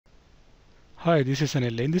Hi, this is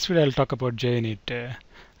Anil. In this video, I'll talk about JUnit.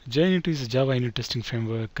 JUnit is a Java unit testing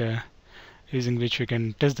framework using which we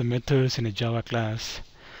can test the methods in a Java class.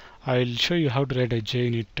 I'll show you how to write a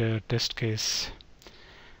JUnit test case.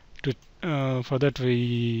 For that,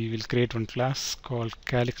 we will create one class called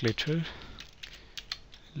calculator.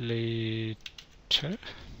 Later,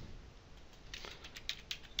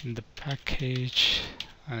 in the package,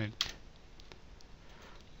 and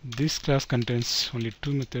this class contains only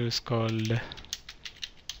two methods called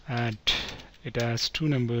add. It has two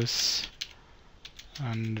numbers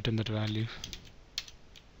and return that value.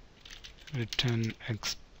 Return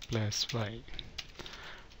x plus y.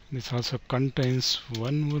 This also contains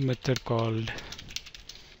one more method called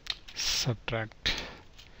subtract.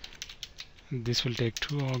 This will take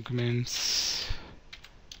two arguments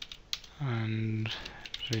and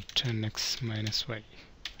return x minus y.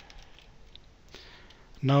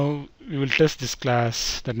 Now we will test this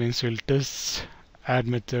class. That means we will test add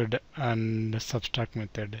method and subtract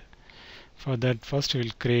method. For that, first we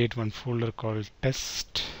will create one folder called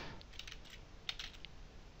test,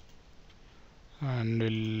 and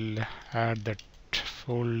we'll add that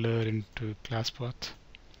folder into class path,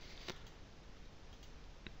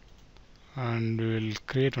 and we will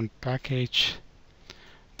create one package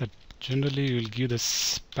that generally will give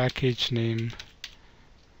this package name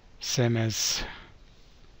same as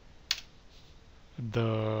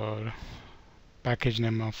the package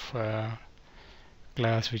name of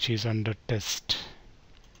class which is under test,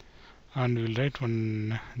 and we will write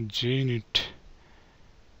one JUnit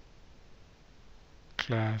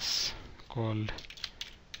class called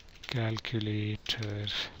calculator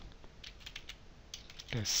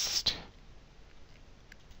test.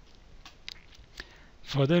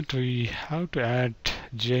 For that, we have to add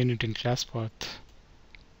JUnit in class path,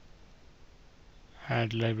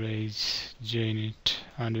 add libraries JUnit,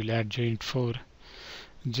 and we'll add JUnit4.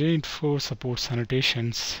 JUnit4 supports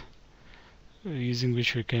annotations using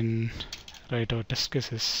which we can write our test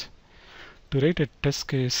cases. To write a test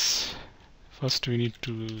case, first we need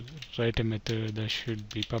to write a method that should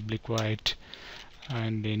be public void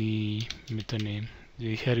and any method name.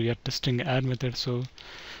 Here we are testing add method, so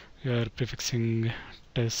we are prefixing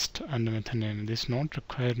test and the method name. This is not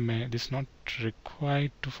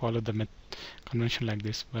required to follow the convention like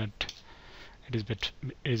this, but it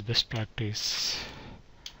is best practice.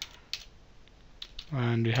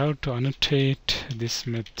 And we have to annotate this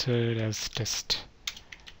method as test,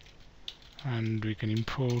 and we can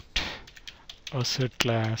import assert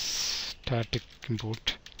class static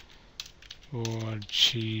import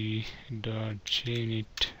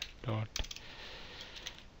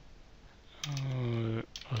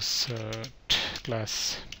org.junit.assert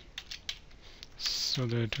class, so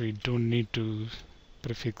that we don't need to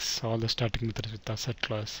prefix all the static methods with assert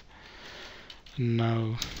class.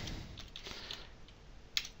 Now,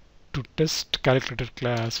 to test calculator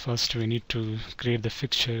class, first we need to create the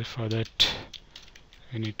fixture. For that,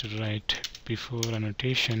 we need to write before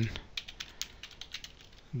annotation.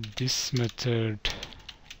 This method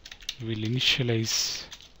will initialize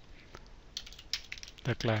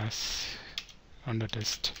the class under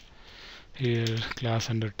test. Here, class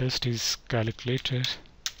under test is calculator,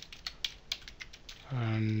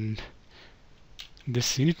 and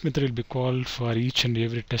this init method will be called for each and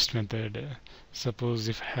every test method. Suppose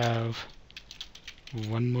if I have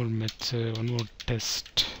one more method, one more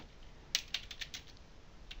test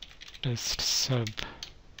sub,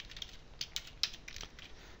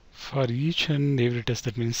 for each and every test,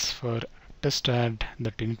 that means for test add,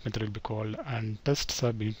 that init method will be called, and test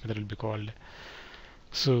sub init method will be called.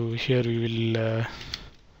 So here we will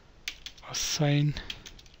assign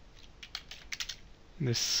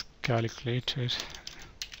this calculator,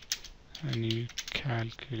 a new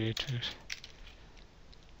calculator,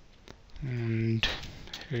 and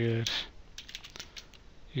here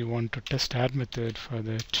you want to test add method. For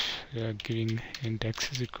that, we are giving int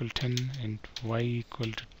x is equal 10, int y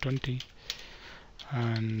equal to 20,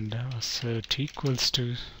 and assert equals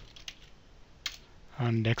to,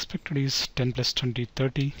 and expected is 10 plus 20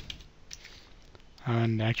 30,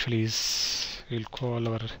 and actually we'll call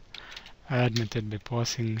our add method by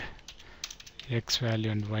passing x value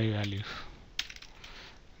and y value.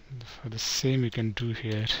 For the same you can do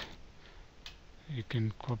here. You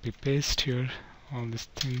can copy paste here all these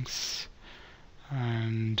things,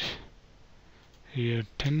 and here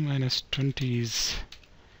 10 minus 20 is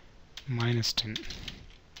minus 10,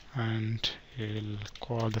 and we'll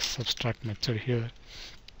call the subtract method here.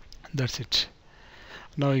 That's it.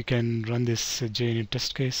 Now you can run this JUnit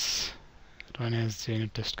test case, run as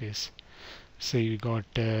JUnit test case. See, we got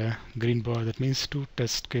green bar. That means 2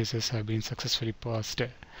 test cases have been successfully passed.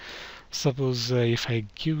 Suppose if I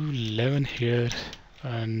give 11 here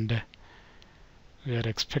and we are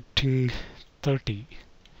expecting 30,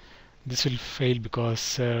 this will fail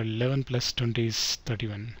because 11 plus 20 is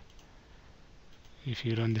 31. If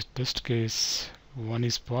you run this test case, one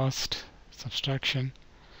is passed, subtraction,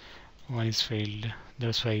 one is failed.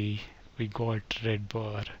 That's why we got red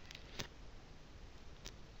bar.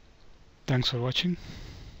 Thanks for watching.